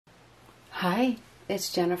Hi,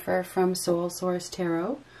 it's Jennifer from Soul Source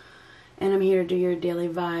Tarot, and I'm here to do your daily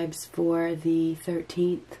vibes for the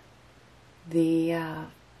 13th, the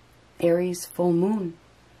Aries full moon.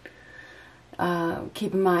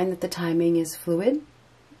 Keep in mind that the timing is fluid,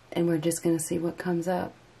 and we're just going to see what comes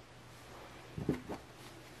up.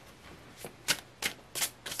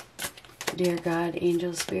 Dear God,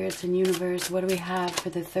 angels, spirits, and universe, what do we have for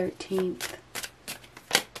the 13th?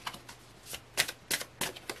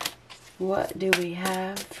 What do we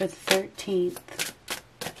have for the 13th?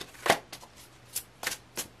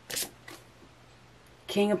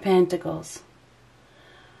 King of Pentacles.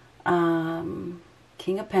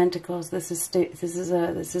 King of Pentacles. This is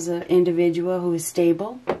an individual who is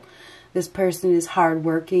stable. This person is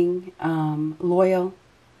hardworking, loyal.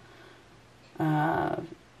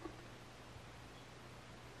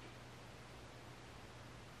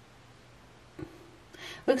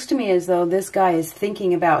 Looks to me as though this guy is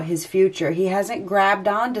thinking about his future. He hasn't grabbed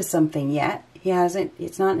onto something yet. He hasn't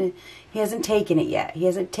taken it yet. He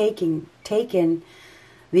hasn't taken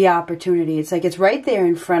the opportunity. It's like it's right there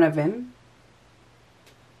in front of him.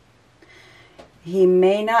 He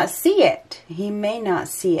may not see it. He may not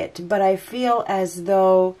see it, but I feel as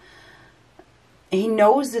though he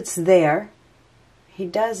knows it's there. He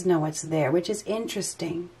does know it's there, which is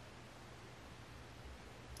interesting.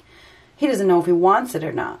 He doesn't know if he wants it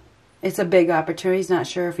or not. It's a big opportunity. He's not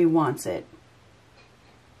sure if he wants it.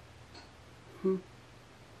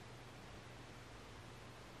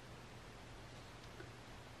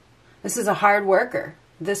 This is a hard worker.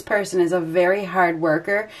 This person is a very hard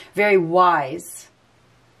worker, very wise.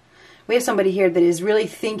 We have somebody here that is really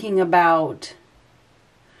thinking about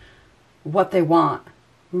what they want.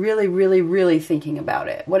 Really, really, really thinking about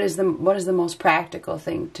it. What is the most practical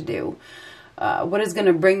thing to do? What is going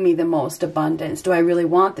to bring me the most abundance? Do I really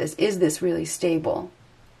want this? Is this really stable?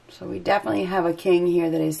 So we definitely have a king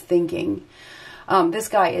here that is thinking. This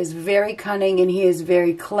guy is very cunning and he is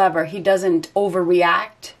very clever. He doesn't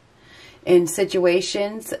overreact in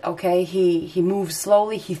situations. Okay, he moves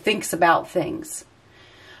slowly. He thinks about things.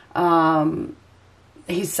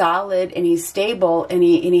 He's solid and he's stable and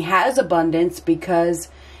he has abundance because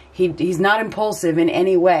he's not impulsive in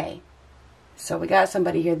any way. So we got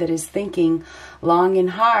somebody here that is thinking long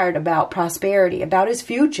and hard about prosperity, about his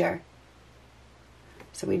future.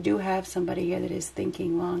 So we do have somebody here that is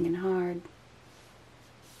thinking long and hard.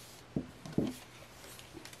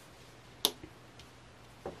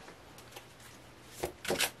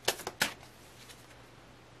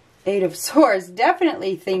 Eight of Swords,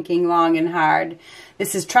 definitely thinking long and hard.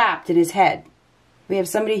 This is trapped in his head. We have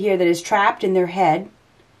somebody here that is trapped in their head.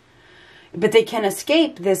 But they can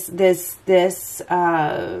escape this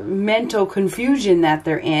mental confusion that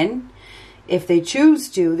they're in if they choose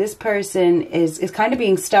to. This person is kind of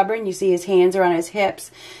being stubborn. You see his hands are on his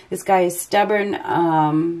hips. This guy is stubborn.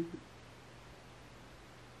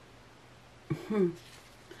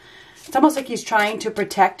 It's almost like he's trying to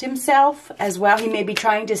protect himself as well. He may be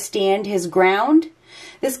trying to stand his ground.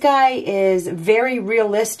 This guy is very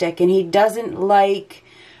realistic and he doesn't like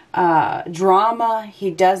drama.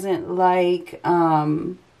 He doesn't like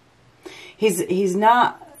he's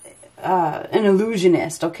not an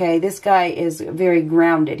illusionist. Okay, this guy is very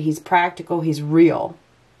grounded. He's practical. He's real.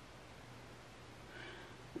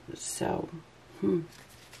 So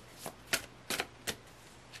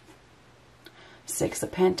Six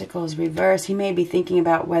of Pentacles reverse. He may be thinking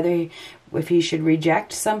about if he should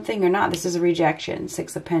reject something or not. This is a rejection.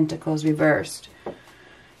 Six of Pentacles reversed.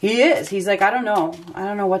 He is. He's like, I don't know. I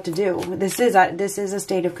don't know what to do. This is a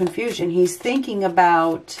state of confusion. He's thinking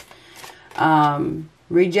about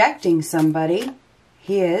rejecting somebody.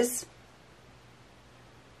 He is.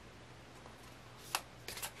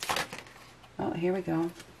 Oh, here we go.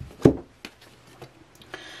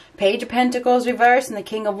 Page of Pentacles reversed and the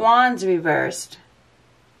King of Wands reversed.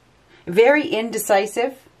 Very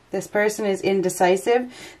indecisive. This person is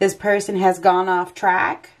indecisive. This person has gone off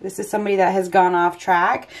track. This is somebody that has gone off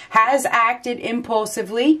track, has acted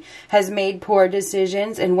impulsively, has made poor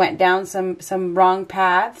decisions and went down some wrong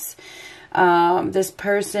paths. This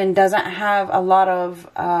person doesn't have a lot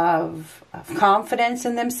of confidence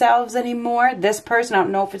in themselves anymore. This person, I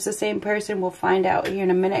don't know if it's the same person. We'll find out here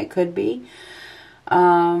in a minute. It could be.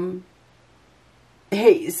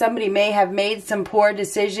 Hey, somebody may have made some poor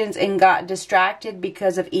decisions and got distracted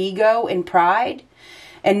because of ego and pride.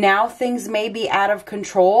 And now things may be out of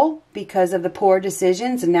control because of the poor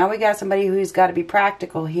decisions. And now we got somebody who's got to be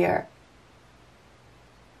practical here.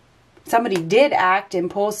 Somebody did act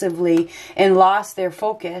impulsively and lost their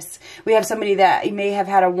focus. We have somebody that may have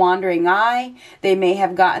had a wandering eye. They may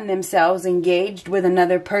have gotten themselves engaged with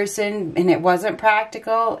another person and it wasn't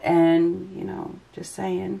practical. And, you know, just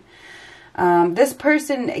saying. This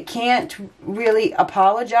person can't really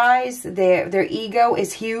apologize. Their ego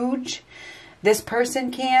is huge. This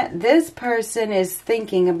person can't. This person is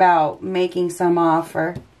thinking about making some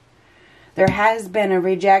offer. There has been a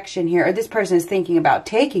rejection here. Or this person is thinking about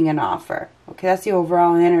taking an offer. Okay, that's the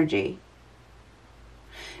overall energy.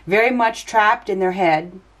 Very much trapped in their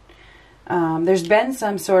head. There's been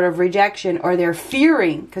some sort of rejection, or they're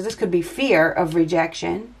fearing, because this could be fear of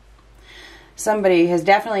rejection. Somebody has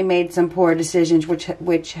definitely made some poor decisions,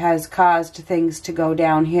 which has caused things to go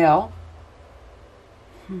downhill.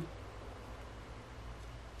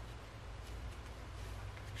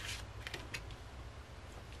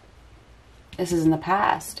 This is in the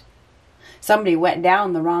past. Somebody went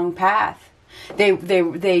down the wrong path. They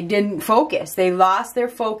didn't focus. They lost their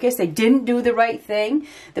focus. They didn't do the right thing.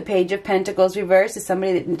 The Page of Pentacles reversed is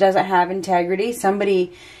somebody that doesn't have integrity.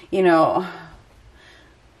 Somebody, you know,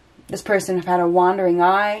 this person had a wandering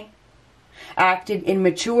eye, acted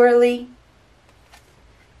immaturely.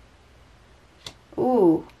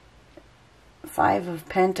 Ooh, 5 of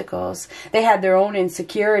Pentacles. They had their own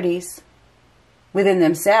insecurities within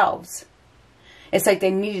themselves. It's like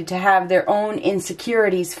they needed to have their own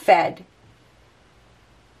insecurities fed.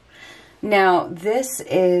 Now, this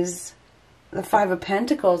is the 5 of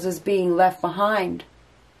Pentacles is being left behind.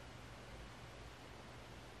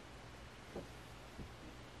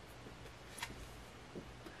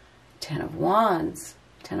 Ten of Wands.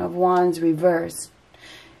 10 of Wands reversed.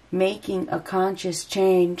 Making a conscious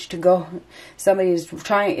change to go. Somebody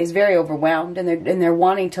is very overwhelmed, and they're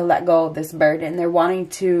wanting to let go of this burden. They're wanting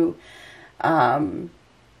to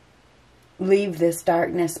leave this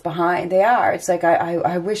darkness behind. They are. It's like,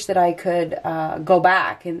 I wish that I could go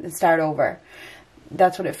back and start over.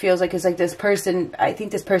 That's what it feels like. It's like this person, I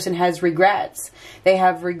think this person has regrets. They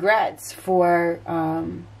have regrets for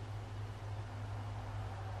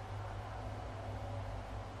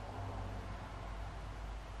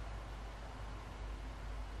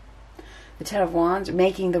the 10 of Wands,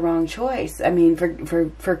 making the wrong choice. I mean,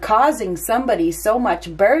 for causing somebody so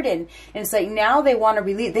much burden. And it's like now they want to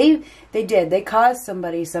relieve. They did. They caused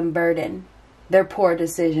somebody some burden. Their poor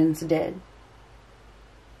decisions did.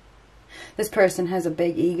 This person has a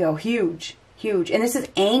big ego. Huge. Huge. And this is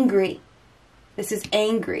angry. This is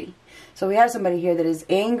angry. So we have somebody here that is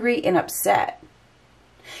angry and upset.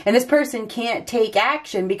 And this person can't take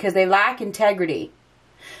action because they lack integrity.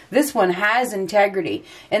 This one has integrity.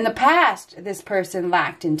 In the past, this person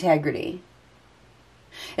lacked integrity.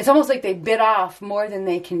 It's almost like they bit off more than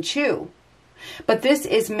they can chew. But this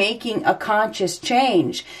is making a conscious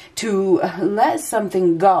change to let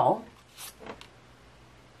something go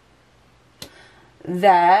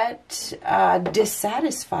that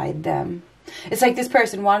dissatisfied them. It's like this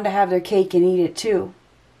person wanted to have their cake and eat it too.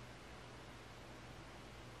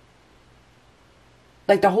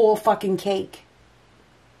 Like the whole fucking cake.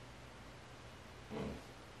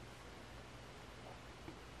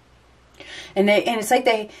 And it's like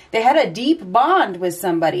they had a deep bond with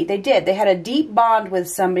somebody. They did. They had a deep bond with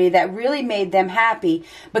somebody that really made them happy,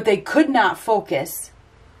 but they could not focus.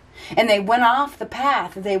 And they went off the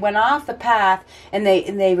path. They went off the path, and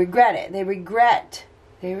they regret it. They regret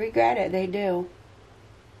it. They do.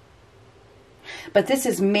 But this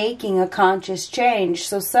is making a conscious change.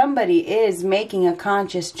 So somebody is making a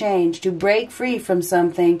conscious change to break free from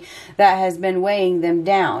something that has been weighing them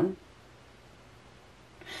down.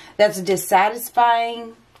 That's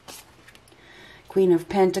dissatisfying. Queen of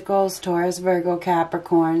Pentacles, Taurus, Virgo,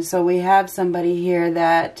 Capricorn. So we have somebody here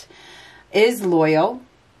that is loyal.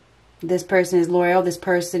 This person is loyal. This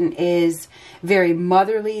person is very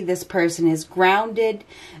motherly. This person is grounded.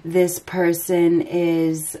 This person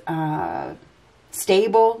is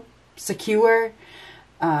stable, secure,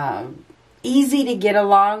 easy to get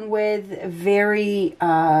along with, very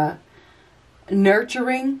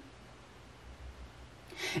nurturing.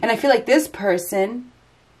 And I feel like this person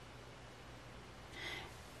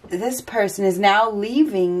is now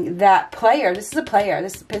leaving that player. This is a player.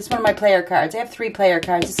 This is one of my player cards. I have 3 player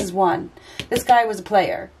cards. This is one. This guy was a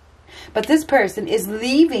player. But this person is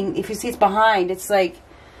leaving. If you see it's behind, it's like,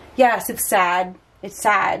 yes, it's sad. It's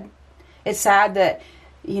sad. It's sad that,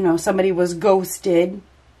 you know, somebody was ghosted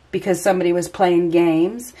because somebody was playing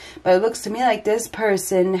games. But it looks to me like this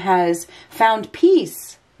person has found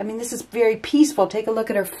peace. I mean, this is very peaceful. Take a look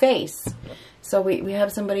at her face. So we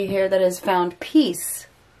have somebody here that has found peace.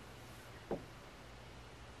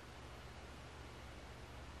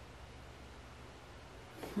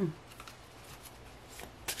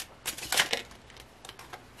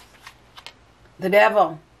 The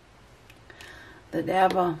devil. The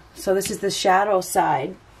devil. So this is the shadow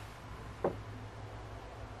side.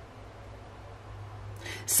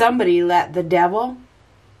 Somebody let the devil,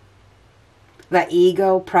 let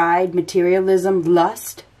ego, pride, materialism,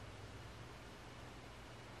 lust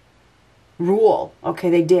rule. Okay,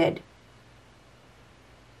 they did.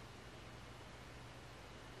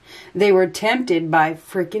 They were tempted by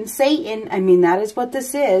freaking Satan. I mean, that is what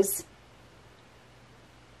this is.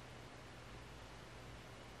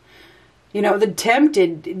 You know,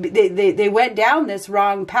 they went down this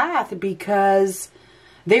wrong path because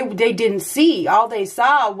they didn't see. All they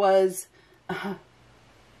saw was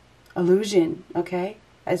illusion, okay?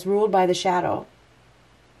 As ruled by the shadow.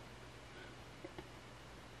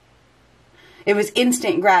 It was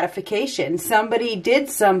instant gratification. Somebody did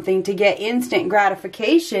something to get instant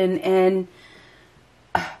gratification, and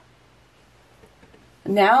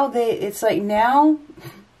now it's like now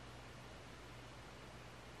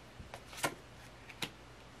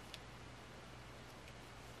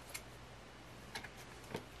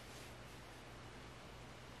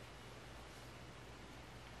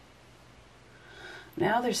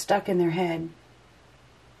they're stuck in their head.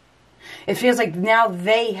 It feels like now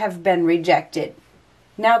they have been rejected.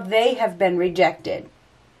 Now they have been rejected.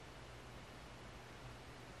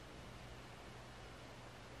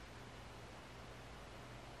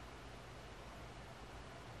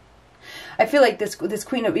 I feel like this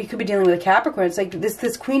Queen of, you could be dealing with a Capricorn. It's like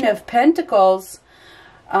this Queen of Pentacles.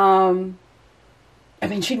 I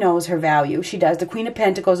mean, she knows her value. She does. The Queen of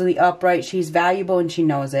Pentacles in the upright. She's valuable and she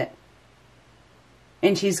knows it.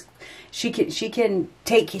 And she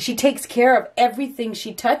takes care of everything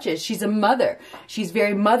she touches. She's a mother. She's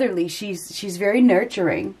very motherly. She's very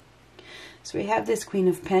nurturing. So we have this Queen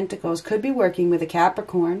of Pentacles. Could be working with a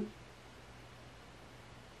Capricorn.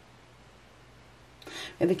 We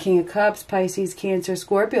have the King of Cups, Pisces, Cancer,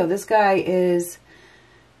 Scorpio. This guy is,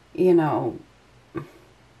 you know,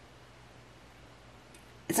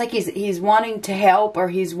 it's like he's wanting to help, or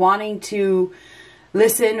he's wanting to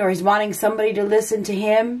listen, or he's wanting somebody to listen to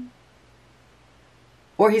him,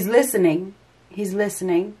 or he's listening. He's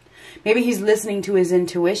listening. Maybe he's listening to his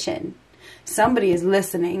intuition. Somebody is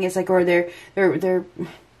listening. It's like, or their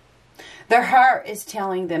heart is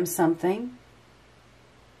telling them something.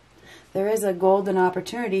 There is a golden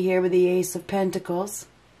opportunity here with the Ace of Pentacles.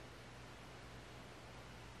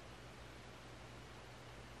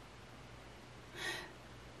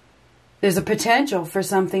 There's a potential for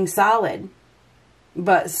something solid.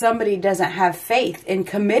 But somebody doesn't have faith in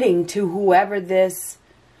committing to whoever this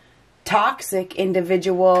toxic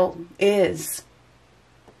individual is.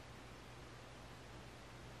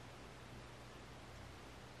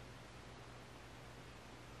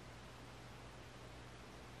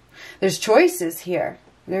 There's choices here.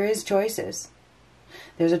 There is choices.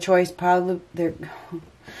 There's a choice, probably there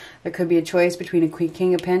could be a choice between a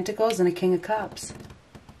King of Pentacles and a King of Cups.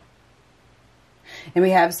 And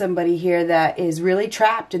we have somebody here that is really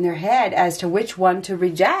trapped in their head as to which one to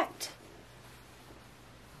reject.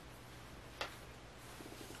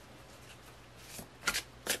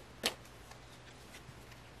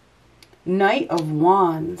 Knight of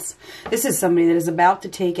Wands. This is somebody that is about to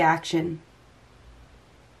take action.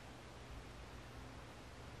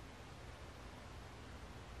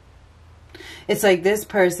 It's like this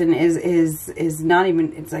person is not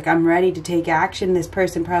even, it's like, I'm ready to take action. This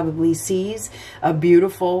person probably sees a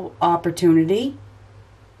beautiful opportunity.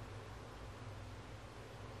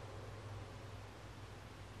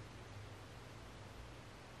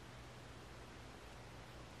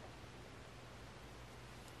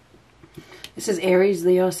 This is Aries,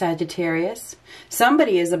 Leo, Sagittarius.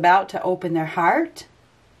 Somebody is about to open their heart.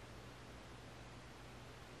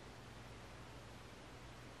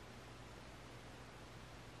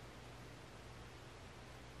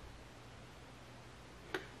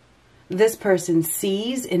 This person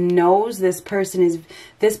sees and knows. We have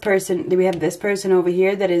this person over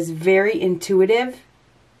here that is very intuitive.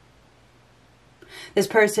 This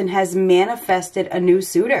person has manifested a new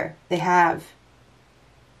suitor. They have.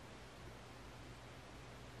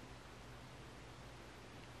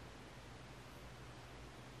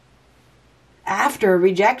 After a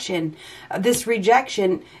rejection, this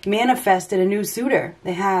rejection manifested a new suitor.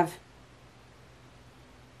 They have.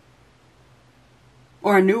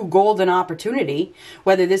 Or a new golden opportunity,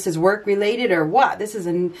 whether this is work related or what. This is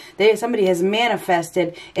somebody has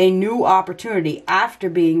manifested a new opportunity after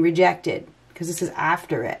being rejected, because this is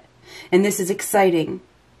after it, and this is exciting.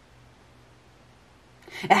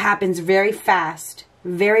 It happens very fast,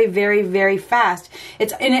 very, very, very fast.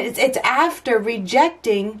 It's after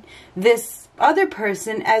rejecting this other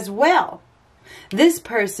person as well. This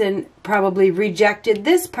person probably rejected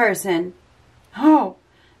this person. Oh,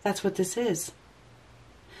 that's what this is.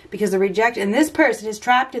 Because the reject, and this person is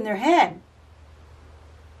trapped in their head.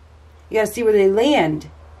 You got to see where they land.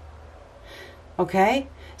 Okay?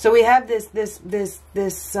 So we have this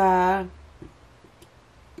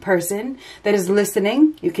person that is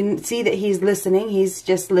listening. You can see that he's listening. He's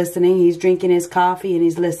just listening. He's drinking his coffee and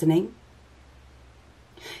he's listening.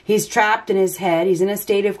 He's trapped in his head. He's in a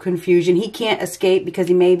state of confusion. He can't escape because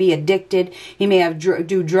he may be addicted. He may have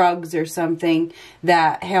do drugs or something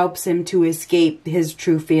that helps him to escape his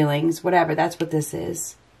true feelings. Whatever. That's what this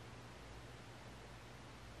is.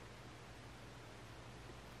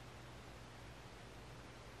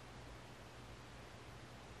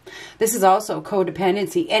 This is also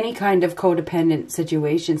codependency. Any kind of codependent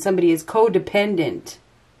situation. Somebody is codependent.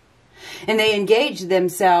 And they engage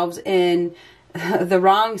themselves in the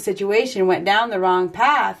wrong situation, went down the wrong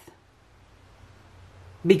path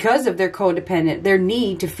because of their codependent, their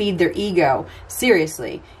need to feed their ego.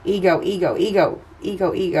 Seriously. Ego, ego, ego,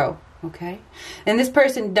 ego, ego. Okay? And this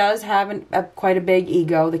person does have quite a big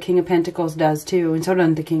ego. The King of Pentacles does too. And so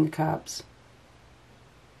does the King of Cups.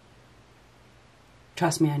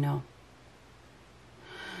 Trust me, I know.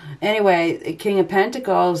 Anyway, the King of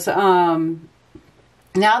Pentacles, now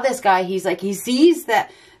this guy, he sees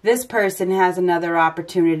that this person has another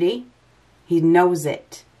opportunity. He knows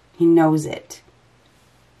it. He knows it.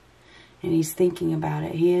 And he's thinking about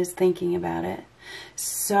it. He is thinking about it.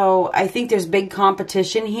 So I think there's big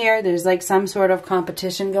competition here. There's like some sort of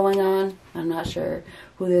competition going on. I'm not sure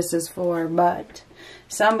who this is for, but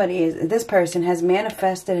this person has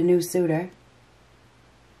manifested a new suitor.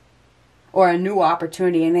 Or a new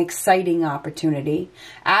opportunity, an exciting opportunity.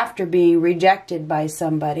 After being rejected by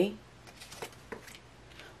somebody.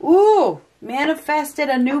 Ooh, manifested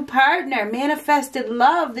a new partner, manifested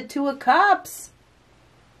love, the Two of Cups.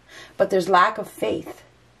 But there's lack of faith.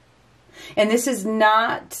 And this is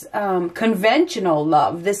not conventional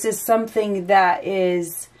love. This is something that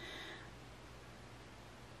is,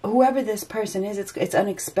 whoever this person is, it's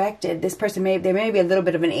unexpected. This person there may be a little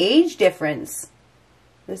bit of an age difference.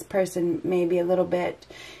 This person may be a little bit,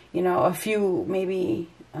 you know, a few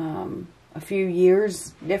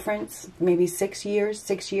years difference, maybe 6 years,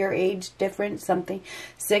 6-year age difference, something,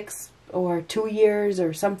 6 or 2 years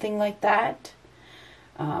or something like that.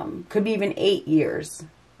 Could be even 8 years.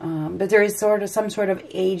 But there is some sort of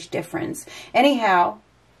age difference. Anyhow,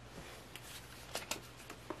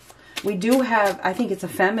 we do have, I think it's a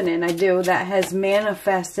feminine, that has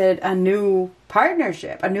manifested a new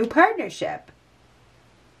partnership,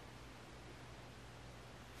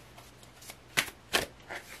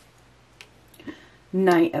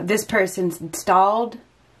 This person stalled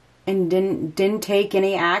and didn't take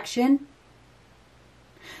any action.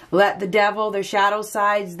 Let the devil, their shadow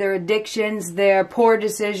sides, their addictions, their poor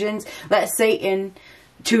decisions, let Satan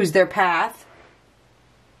choose their path.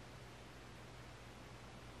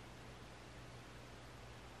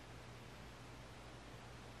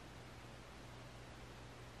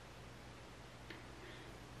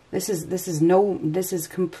 This is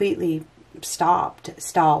completely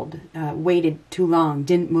stalled, waited too long,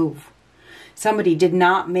 didn't move. Somebody did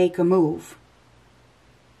not make a move.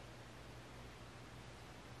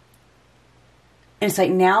 And it's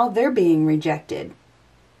like now they're being rejected.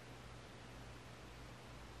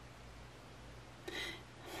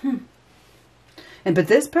 But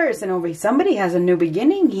this person somebody has a new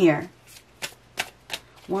beginning here.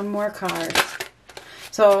 One more card.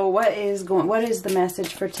 So what is the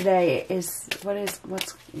message for today?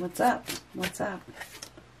 What's up? What's up?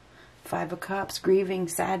 5 of Cups, grieving,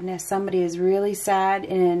 sadness. Somebody is really sad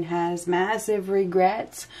and has massive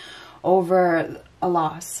regrets over a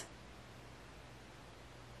loss.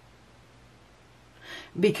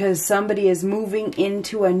 Because somebody is moving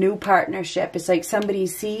into a new partnership. It's like somebody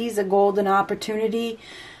sees a golden opportunity.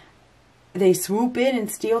 They swoop in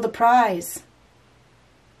and steal the prize.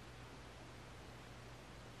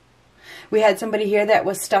 We had somebody here that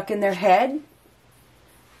was stuck in their head.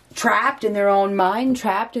 Trapped in their own mind.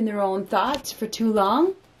 Trapped in their own thoughts for too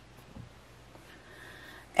long.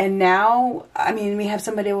 And now, I mean, we have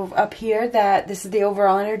somebody up here that this is the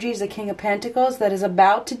overall energy, is the King of Pentacles, that is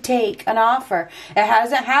about to take an offer. It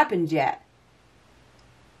hasn't happened yet.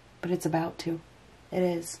 But it's about to. It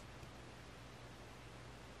is.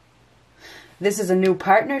 This is a new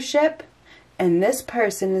partnership. And this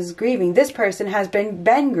person is grieving. This person has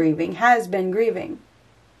been grieving. Has been grieving.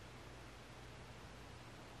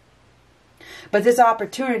 But this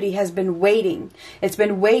opportunity has been waiting. It's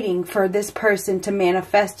been waiting for this person to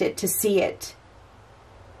manifest it, to see it.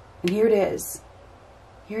 And here it is.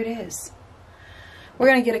 Here it is. We're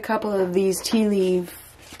going to get a couple of these tea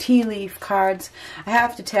leaf cards. I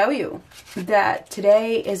have to tell you that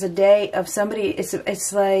today is a day of somebody,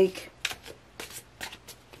 it's like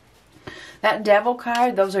that devil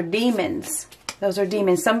card, those are demons. Those are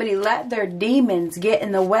demons. Somebody let their demons get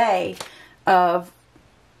in the way of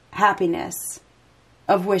happiness,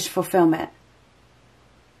 of wish fulfillment.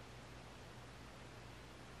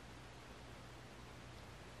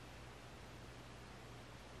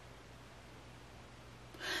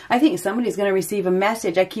 I think somebody's going to receive a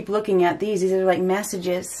message. I keep looking at these. These are like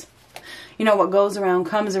messages. You know, what goes around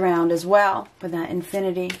comes around as well with that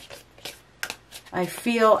infinity. I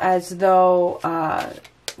feel as though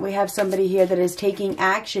we have somebody here that is taking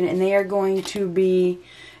action, and they are going to be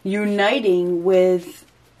uniting with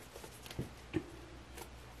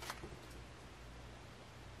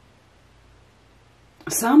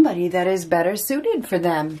somebody that is better suited for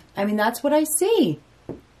them. I mean, that's what I see.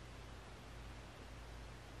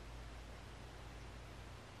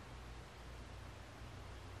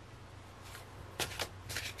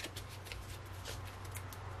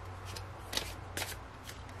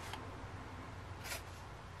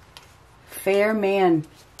 Fair man.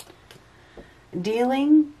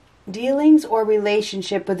 Dealings or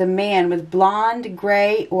relationship with a man with blonde,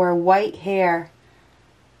 gray, or white hair.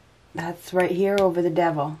 That's right here over the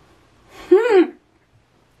devil.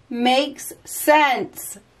 Makes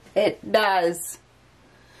sense. It does.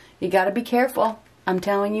 You got to be careful. I'm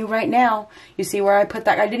telling you right now. You see where I put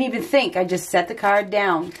that? I didn't even think. I just set the card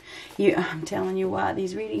down. I'm telling you what.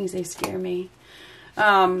 These readings, they scare me.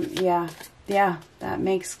 Yeah,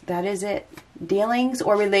 that is it. Dealings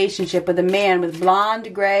or relationship with a man with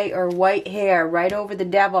blonde, gray, or white hair right over the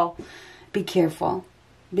devil. Be careful.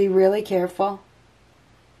 Be really careful.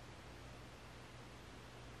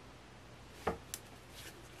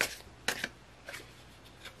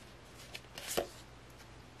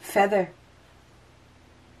 Feather.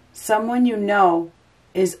 Someone you know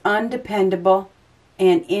is undependable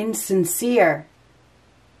and insincere.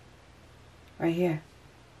 Right here.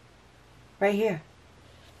 Right here.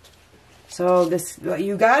 So this,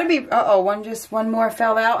 you gotta be, one more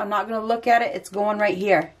fell out. I'm not gonna look at it. It's going right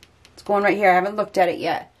here. It's going right here. I haven't looked at it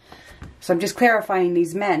yet. So I'm just clarifying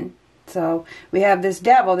these men. So we have this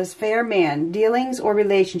devil, this fair man, dealings or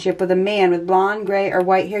relationship with a man with blonde, gray, or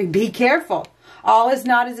white hair. Be careful. All is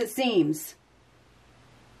not as it seems.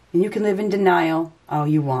 And you can live in denial all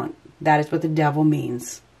you want. That is what the devil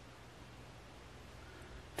means.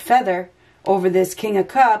 Feather over this King of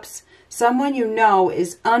Cups. Someone you know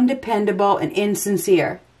is undependable and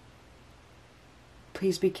insincere.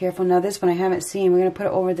 Please be careful. Now this one I haven't seen. We're going to put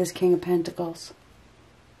it over this King of Pentacles.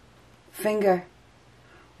 Finger.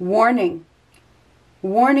 Warning.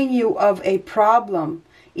 Warning you of a problem.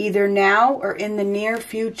 Either now or in the near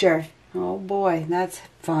future. Oh boy, that's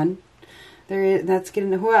fun. That's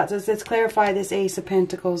getting, who else? Let's clarify this Ace of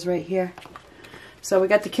Pentacles right here. So we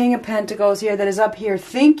got the King of Pentacles here that is up here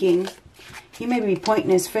thinking. He may be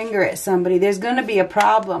pointing his finger at somebody. There's going to be a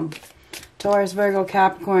problem. Taurus, Virgo,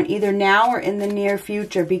 Capricorn. Either now or in the near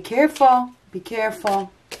future. Be careful. Be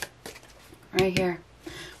careful. Right here.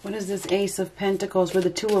 What is this Ace of Pentacles with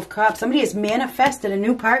the Two of Cups? Somebody has manifested a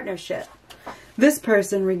new partnership. This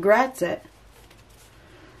person regrets it.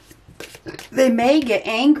 They may get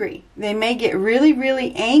angry. They may get really,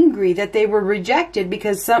 really angry that they were rejected,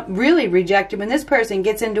 because really rejected. When this person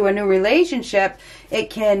gets into a new relationship,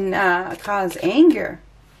 it can cause anger.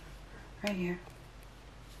 Right here.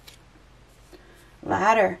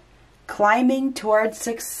 Ladder. Climbing towards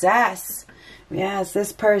success. Yes,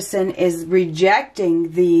 this person is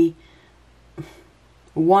rejecting the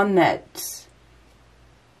one that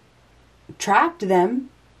trapped them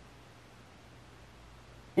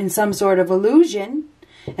in some sort of illusion,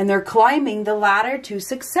 and they're climbing the ladder to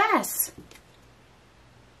success.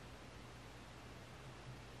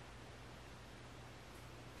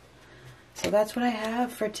 So that's what I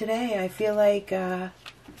have for today. I feel like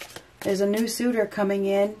there's a new suitor coming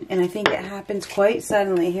in, and I think it happens quite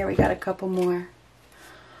suddenly. Here we got a couple more.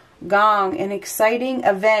 Gong, an exciting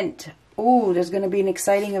event. Ooh, there's going to be an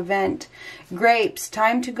exciting event. Grapes,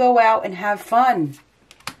 time to go out and have fun.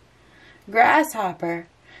 Grasshopper,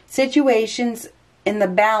 situations in the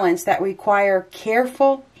balance that require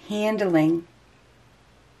careful handling.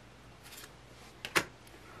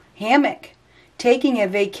 Hammock, taking a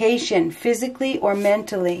vacation physically or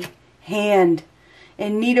mentally. Hand,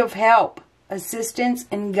 in need of help, assistance,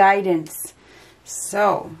 and guidance.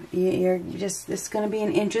 So, this is going to be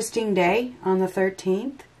an interesting day on the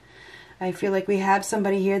 13th. I feel like we have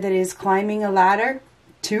somebody here that is climbing a ladder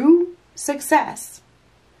to success.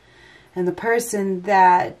 And the person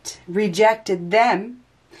that rejected them,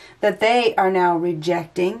 that they are now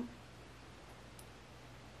rejecting,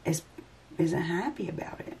 isn't happy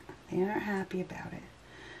about it. They aren't happy about it.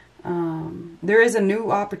 There is a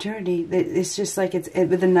new opportunity. It's just like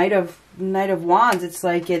with the Knight of Wands. It's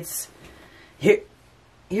like here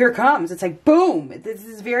it comes. It's like boom. This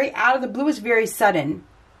is very out of the blue. It's very sudden.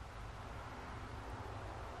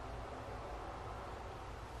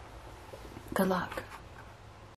 Good luck.